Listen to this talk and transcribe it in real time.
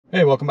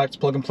Hey, welcome back to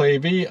Plug and Play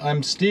EV.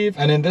 I'm Steve,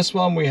 and in this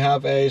one we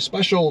have a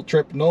special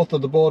trip north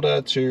of the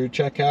border to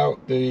check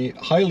out the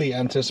highly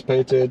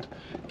anticipated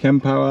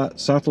Kempower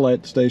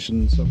Satellite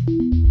station.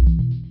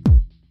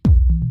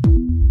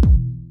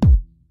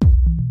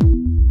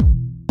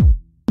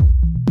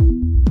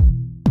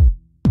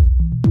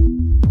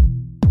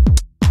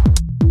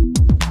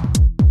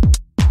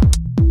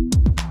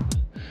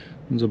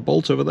 There's a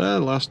bolt over there.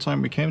 Last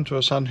time we came to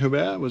a San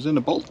Hubert was in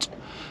a bolt,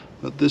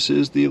 but this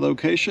is the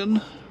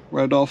location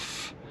right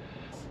off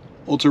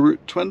Autoroute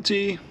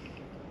 20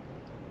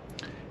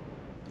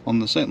 on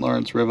the St.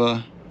 Lawrence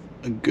River,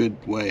 a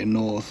good way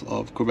north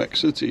of Quebec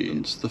City.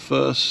 It's the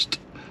first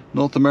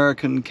North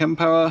American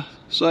Kempower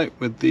site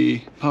with the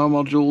power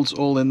modules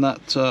all in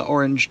that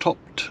orange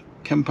topped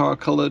Kempower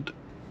coloured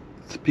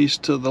piece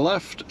to the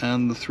left,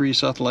 and the 3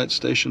 satellite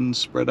stations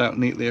spread out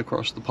neatly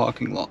across the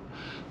parking lot.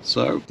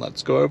 So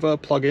let's go over,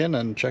 plug in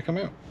and check them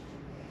out.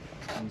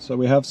 And so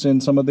we have seen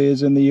some of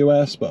these in the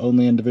US, but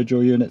only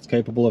individual units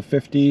capable of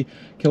 50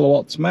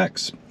 kilowatts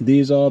max.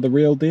 These are the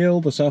real deal,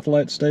 the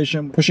satellite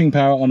station, pushing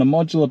power on a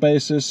modular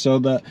basis so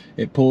that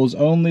it pulls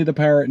only the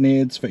power it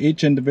needs for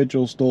each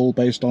individual stall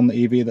based on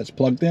the EV that's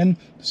plugged in.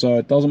 So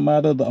it doesn't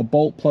matter that a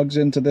bolt plugs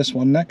into this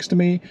one next to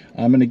me,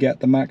 I'm going to get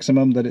the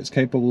maximum that it's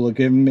capable of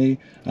giving me,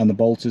 and the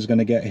bolt is going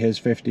to get his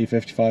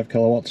 50-55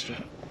 kilowatts.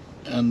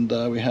 And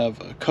we have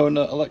a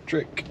Kona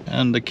electric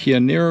and a Kia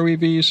Niro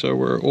EV, so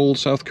we're all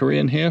South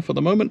Korean here for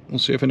the moment. We'll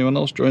see if anyone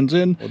else joins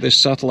in. Well, this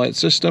satellite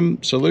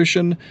system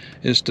solution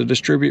is to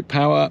distribute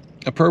power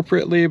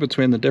appropriately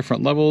between the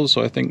different levels.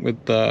 So I think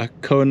with the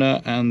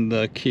Kona and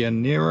the Kia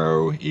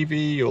Niro EV,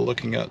 you're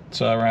looking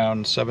at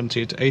around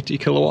 70 to 80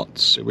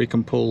 kilowatts. We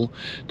can pull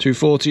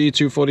 240,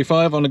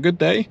 245 on a good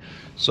day.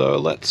 So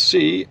let's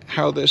see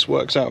how this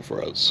works out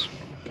for us.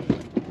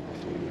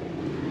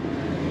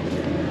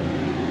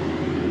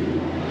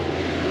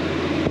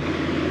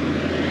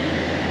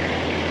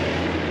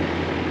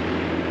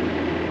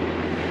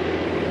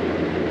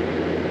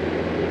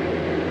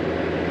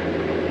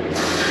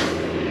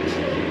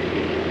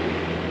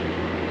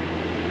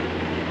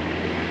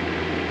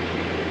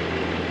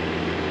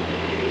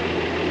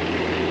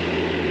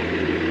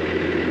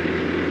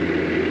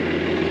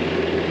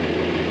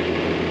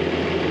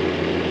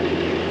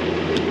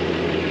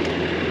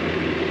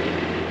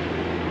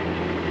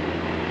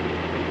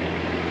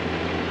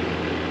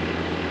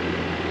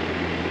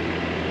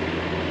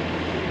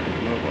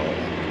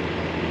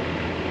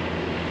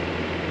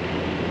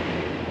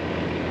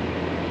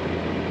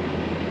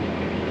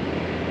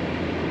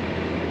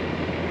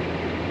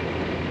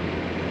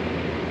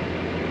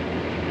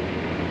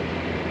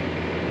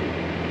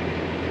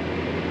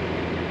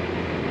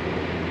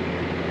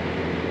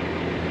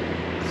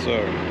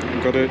 So,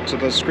 got it to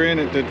the screen,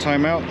 it did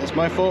time out, that's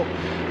my fault.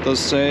 It does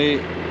say,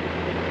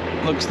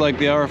 looks like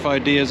the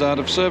RFID is out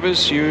of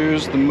service,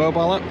 use the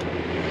mobile app.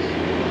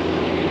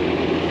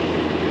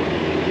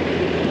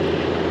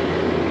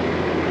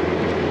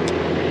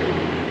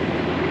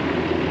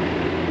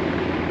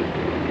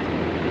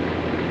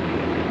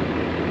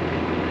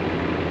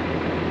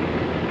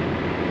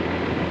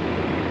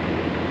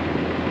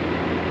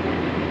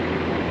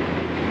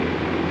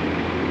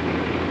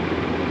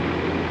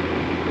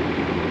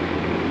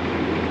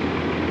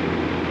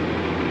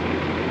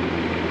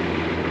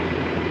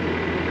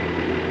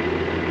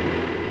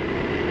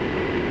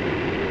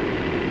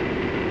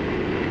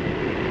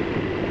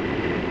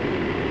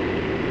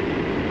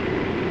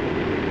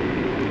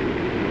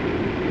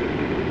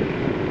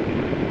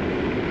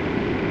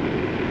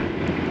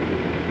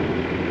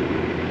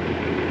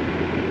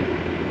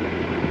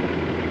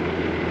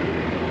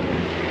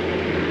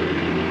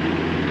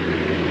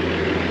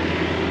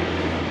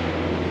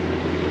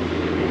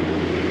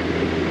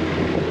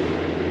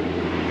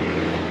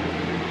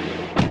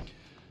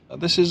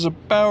 This is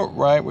about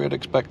right. We'd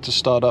expect to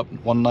start up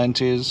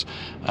 190s,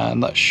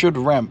 and that should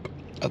ramp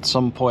at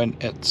some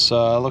point. It's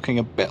looking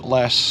a bit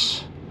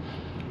less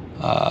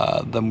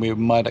than we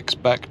might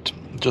expect,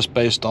 just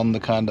based on the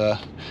kind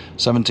of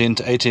 17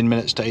 to 18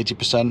 minutes to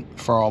 80%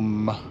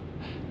 from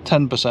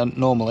 10%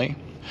 normally.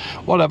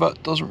 Whatever,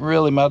 doesn't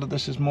really matter.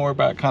 This is more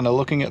about kind of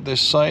looking at this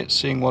site,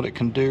 seeing what it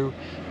can do.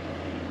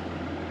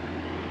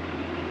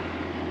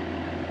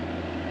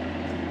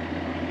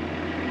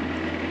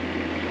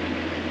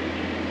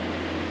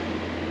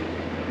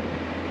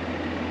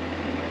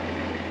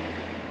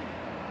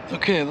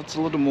 Okay, that's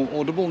a little more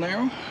audible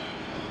now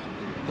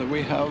that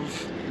we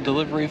have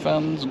delivery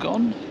vans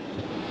gone.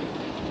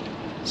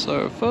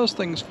 So first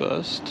things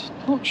first,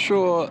 not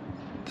sure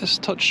this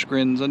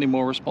touchscreen's any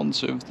more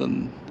responsive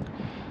than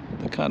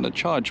the kind of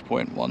charge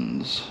point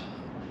ones.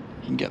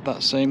 You can get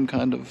that same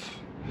kind of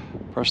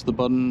press the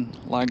button,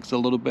 lags a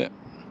little bit.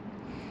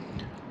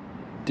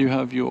 Do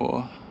have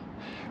your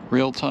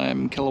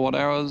real-time kilowatt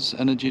hours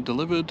energy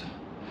delivered.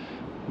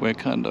 We're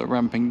kind of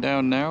ramping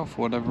down now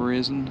for whatever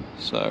reason,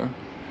 so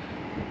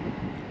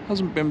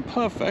hasn't been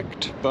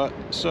perfect, but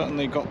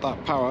certainly got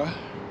that power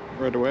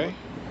right away.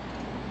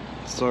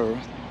 So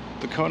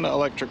the Kona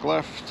electric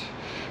left,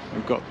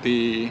 we've got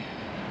the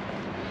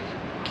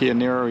Kia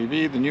Niro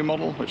EV, the new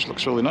model, which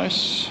looks really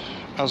nice.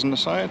 As an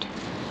aside,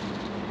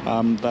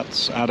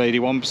 that's at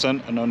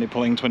 81% and only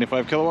pulling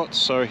 25 kilowatts,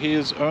 so he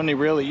is only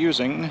really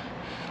using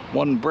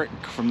one brick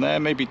from there,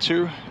 maybe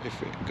two if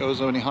it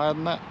goes any higher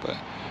than that, but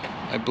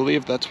I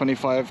believe they're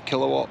 25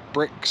 kilowatt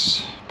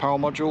bricks, power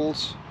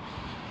modules.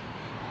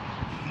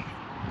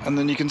 And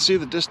then you can see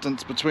the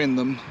distance between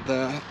them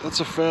there.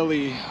 That's a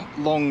fairly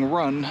long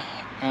run,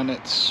 and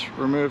it's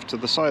removed to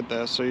the side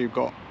there, so you've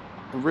got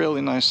a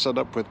really nice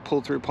setup with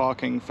pull-through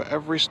parking for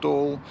every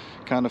stall.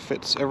 Kind of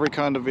fits every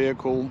kind of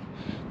vehicle.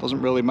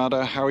 Doesn't really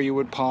matter how you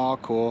would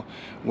park or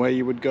where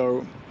you would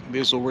go.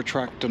 These will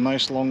retract a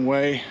nice long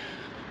way.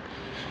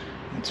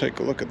 And take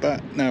a look at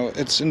that. Now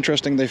it's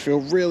interesting, they feel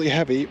really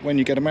heavy when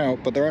you get them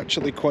out, but they're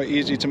actually quite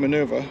easy to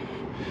maneuver.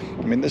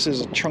 I mean, this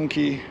is a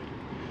chunky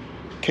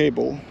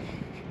cable,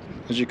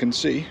 as you can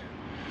see,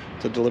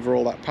 to deliver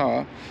all that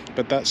power,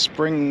 but that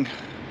spring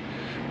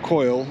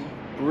coil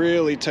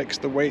really takes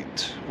the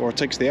weight, or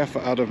takes the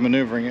effort out of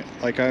maneuvering it.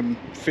 Like, I'm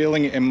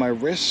feeling it in my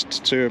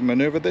wrist to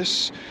maneuver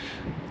this,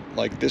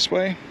 like this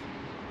way,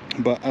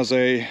 but as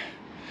a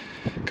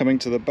coming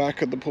to the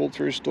back of the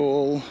pull-through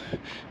stall,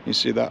 you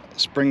see that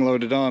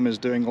spring-loaded arm is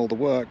doing all the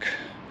work,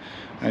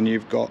 and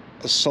you've got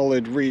a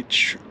solid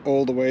reach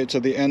all the way to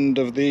the end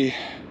of the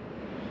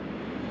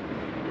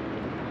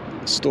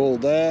stall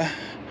there,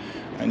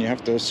 and you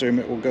have to assume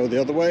it will go the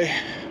other way.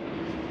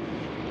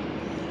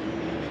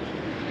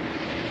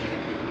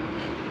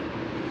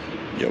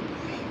 Yep,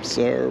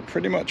 so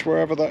pretty much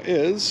wherever that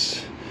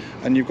is,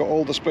 and you've got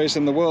all the space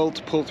in the world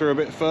to pull through a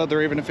bit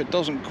further even if it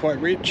doesn't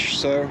quite reach,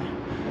 so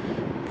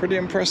pretty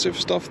impressive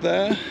stuff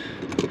there.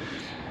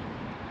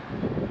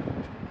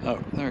 Oh,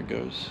 there it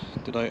goes.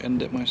 Did I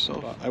end it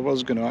myself? I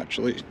was going to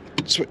actually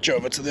switch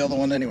over to the other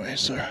one anyway,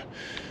 so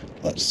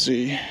let's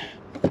see.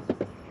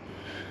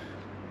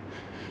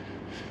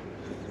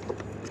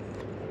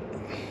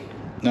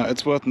 Now,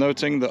 it's worth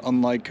noting that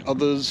unlike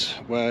others,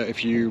 where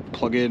if you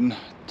plug in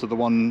to the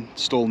one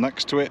stall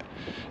next to it,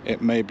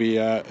 it may be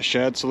a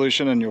shared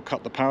solution and you'll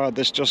cut the power,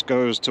 this just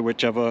goes to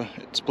whichever,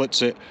 it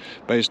splits it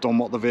based on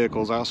what the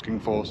vehicle's asking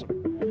for.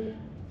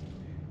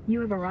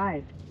 You have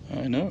arrived.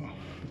 I know.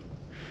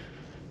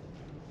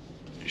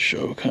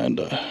 Show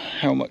kinda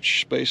how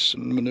much space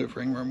and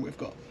maneuvering room we've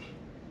got.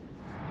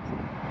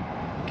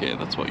 Okay,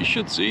 that's what you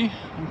should see.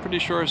 I'm pretty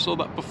sure I saw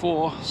that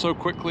before so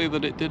quickly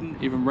that it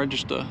didn't even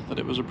register that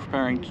it was a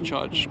preparing to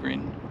charge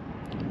screen.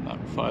 And that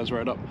fires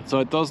right up. So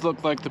it does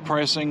look like the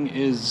pricing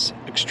is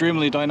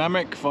extremely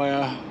dynamic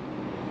via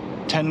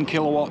 10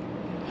 kilowatt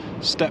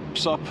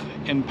steps up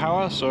in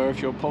power. So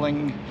if you're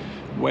pulling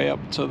way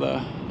up to the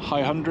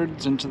high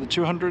hundreds into the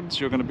 200s,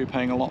 you're going to be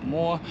paying a lot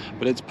more,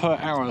 but it's per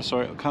hour, so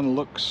it kind of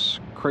looks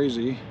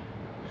crazy.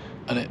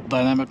 And it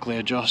dynamically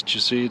adjusts,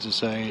 you see, to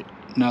say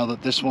now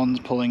that this one's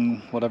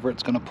pulling whatever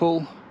it's going to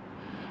pull,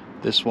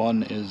 this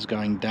one is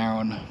going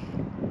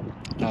down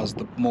as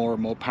the more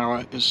and more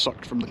power is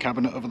sucked from the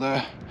cabinet over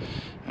there,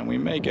 and we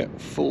may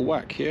get full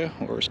whack here,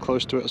 or as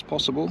close to it as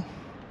possible.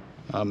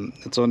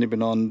 It's only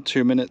been on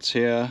 2 minutes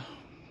here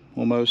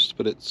almost,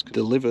 but it's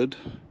delivered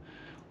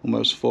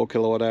almost 4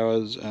 kilowatt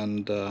hours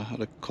and at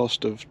a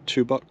cost of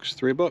 $2,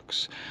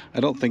 $3. I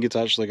don't think it's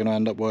actually going to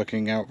end up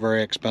working out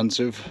very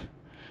expensive,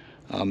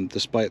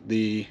 despite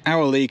the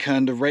hourly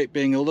kind of rate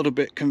being a little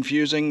bit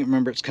confusing.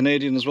 Remember, it's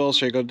Canadian as well,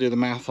 so you got to do the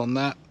math on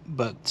that.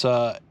 But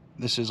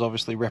this is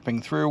obviously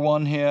ripping through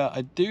one here.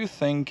 I do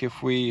think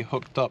if we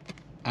hooked up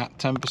at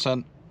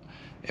 10%,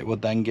 it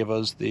would then give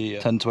us the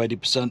 10 to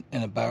 80%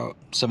 in about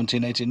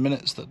 17-18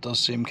 minutes. That does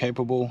seem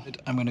capable.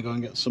 I'm going to go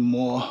and get some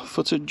more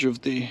footage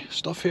of the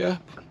stuff here,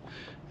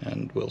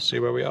 and we'll see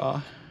where we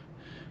are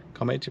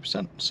come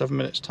 80%. 7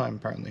 minutes time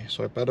apparently,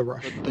 so I better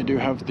rush. But they do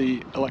have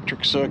the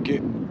electric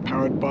circuit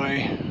powered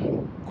by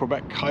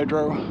Québec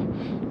Hydro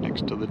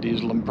next to the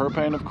diesel and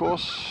propane, of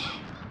course.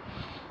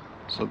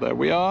 So there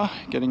we are,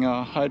 getting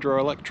our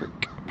hydroelectric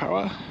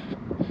power.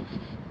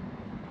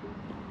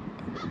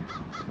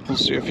 We'll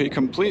see if he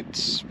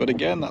completes, but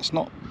again, that's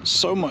not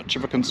so much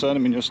of a concern. I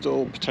mean, you're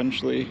still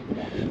potentially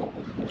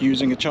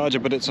using a charger,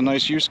 but it's a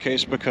nice use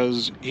case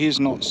because he's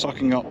not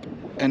sucking up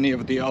any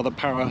of the other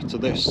power to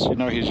this. You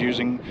know, he's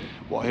using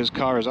what his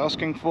car is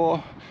asking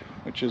for,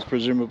 which is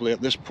presumably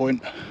at this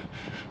point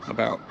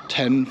about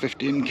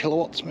 10-15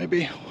 kilowatts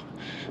maybe,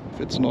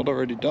 if it's not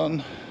already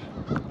done.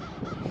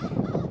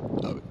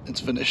 Oh, it's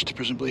finished.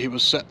 Presumably he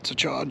was set to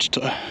charge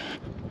to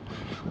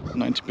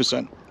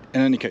 90%. In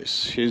any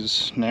case,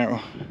 he's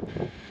now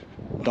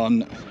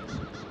done.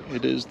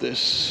 It is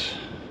this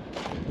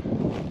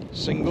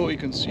single. You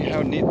can see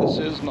how neat this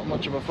is. Not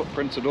much of a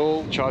footprint at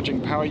all. Charging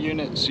power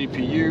unit,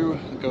 CPU,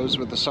 that goes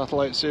with the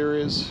Satellite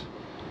series.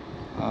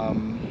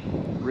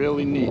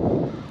 Really neat.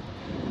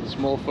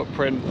 Small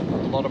footprint,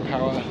 a lot of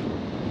power.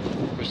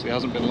 Obviously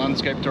hasn't been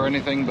landscaped or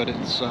anything, but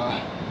it's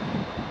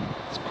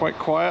quite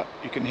quiet.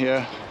 You can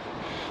hear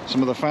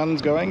some of the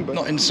fans going, but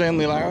not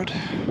insanely loud.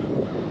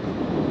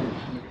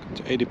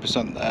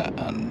 80% there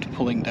and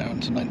pulling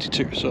down to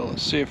 92, so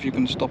let's see if you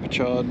can stop a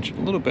charge. A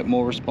little bit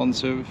more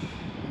responsive.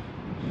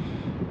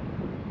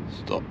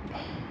 Stop.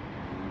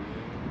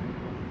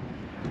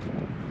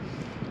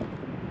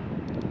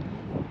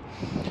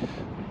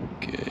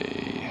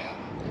 Okay,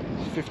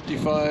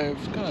 55,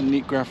 kind of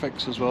neat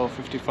graphics as well,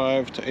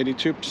 55 to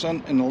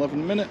 82% in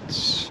 11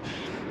 minutes.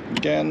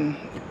 Again,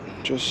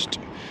 just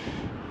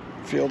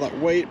feel that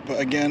weight, but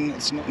again,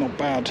 it's not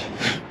bad.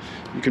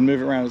 You can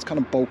move it around. It's kind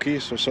of bulky,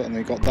 so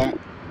certainly got that,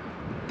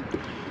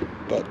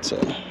 but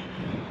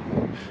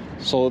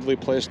solidly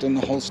placed in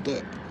the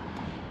holster.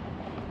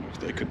 If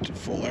they could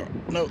fall out.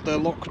 No, they're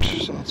locked,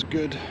 so that's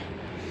good.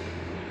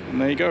 And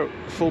there you go,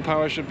 full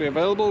power should be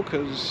available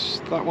because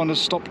that one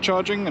has stopped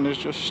charging and is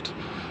just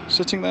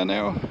sitting there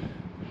now.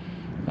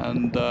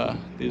 And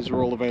these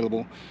are all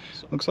available.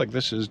 So looks like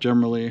this is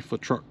generally for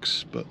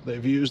trucks, but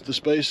they've used the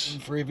space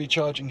for EV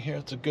charging here.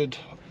 It's a good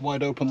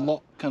wide open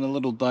lot. Kind of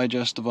little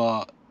digest of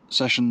our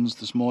sessions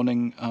this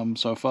morning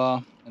so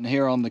far. And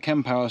here on the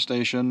Kempower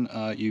station,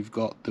 you've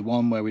got the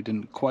one where we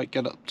didn't quite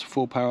get up to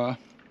full power.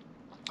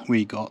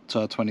 We got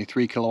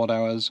 23 kilowatt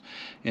hours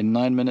in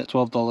 9 minutes,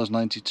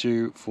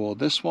 $12.92 for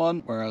this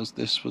one, whereas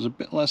this was a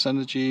bit less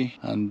energy,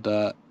 and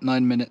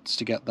 9 minutes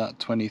to get that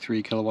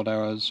 23 kilowatt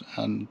hours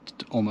and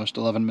almost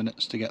 11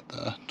 minutes to get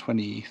the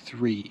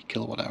 23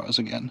 kilowatt hours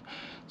again.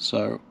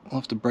 So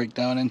we'll have to break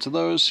down into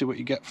those, see what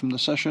you get from the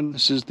session.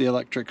 This is the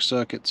electric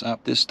circuits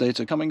app. This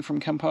data coming from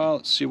Kempower.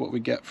 Let's see what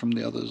we get from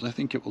the others. I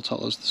think it will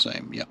tell us the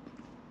same. Yep.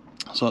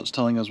 So it's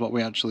telling us what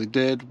we actually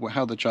did,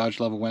 how the charge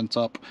level went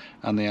up,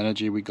 and the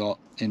energy we got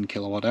in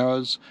kilowatt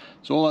hours.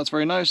 So all that's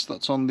very nice.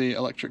 That's on the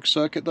electric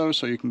circuit though,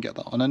 so you can get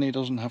that on any. It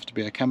doesn't have to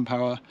be a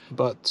Kempower,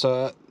 but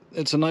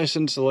it's a nice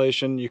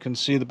installation. You can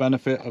see the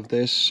benefit of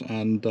this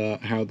and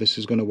how this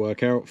is going to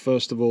work out.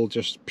 First of all,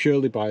 just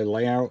purely by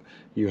layout,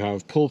 you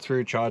have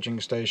pull-through charging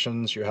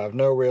stations. You have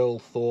no real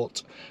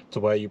thought to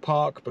where you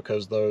park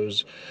because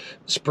those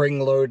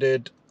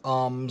spring-loaded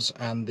arms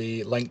and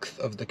the length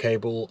of the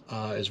cable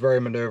is very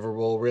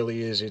maneuverable,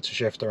 really easy to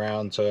shift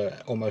around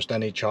to almost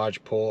any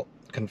charge port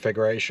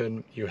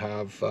configuration. You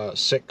have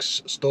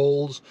 6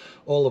 stalls,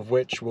 all of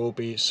which will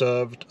be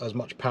served as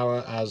much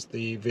power as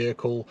the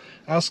vehicle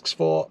asks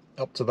for,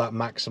 up to that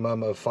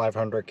maximum of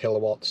 500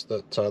 kilowatts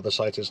that the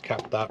site is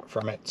capped at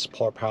from its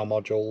power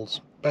modules.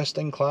 Best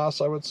in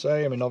class, I would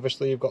say. I mean,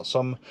 obviously you've got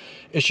some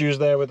issues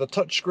there with the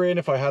touchscreen.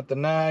 If I had the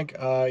nag,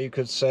 you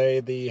could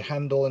say the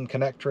handle and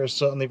connector is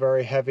certainly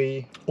very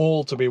heavy,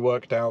 all to be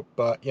worked out.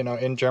 But you know,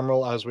 in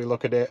general, as we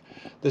look at it,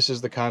 this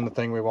is the kind of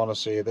thing we want to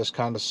see. This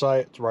kind of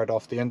site right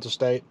off the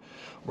interstate,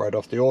 right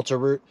off the auto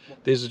route.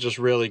 These are just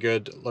really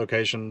good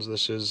locations.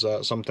 This is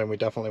something we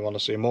definitely want to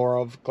see more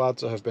of. Glad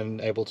to have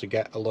been able to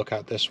get a look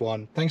at this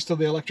one. Thanks to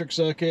the Electric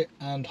Circuit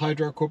and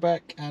Hydro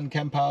Quebec and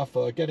Kempower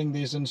for getting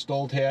these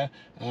installed here,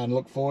 and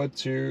look forward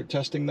to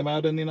testing them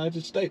out in the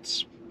United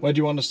States. Where do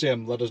you want to see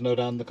them? Let us know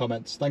down in the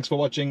comments. Thanks for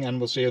watching, and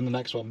we'll see you in the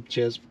next one.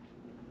 Cheers.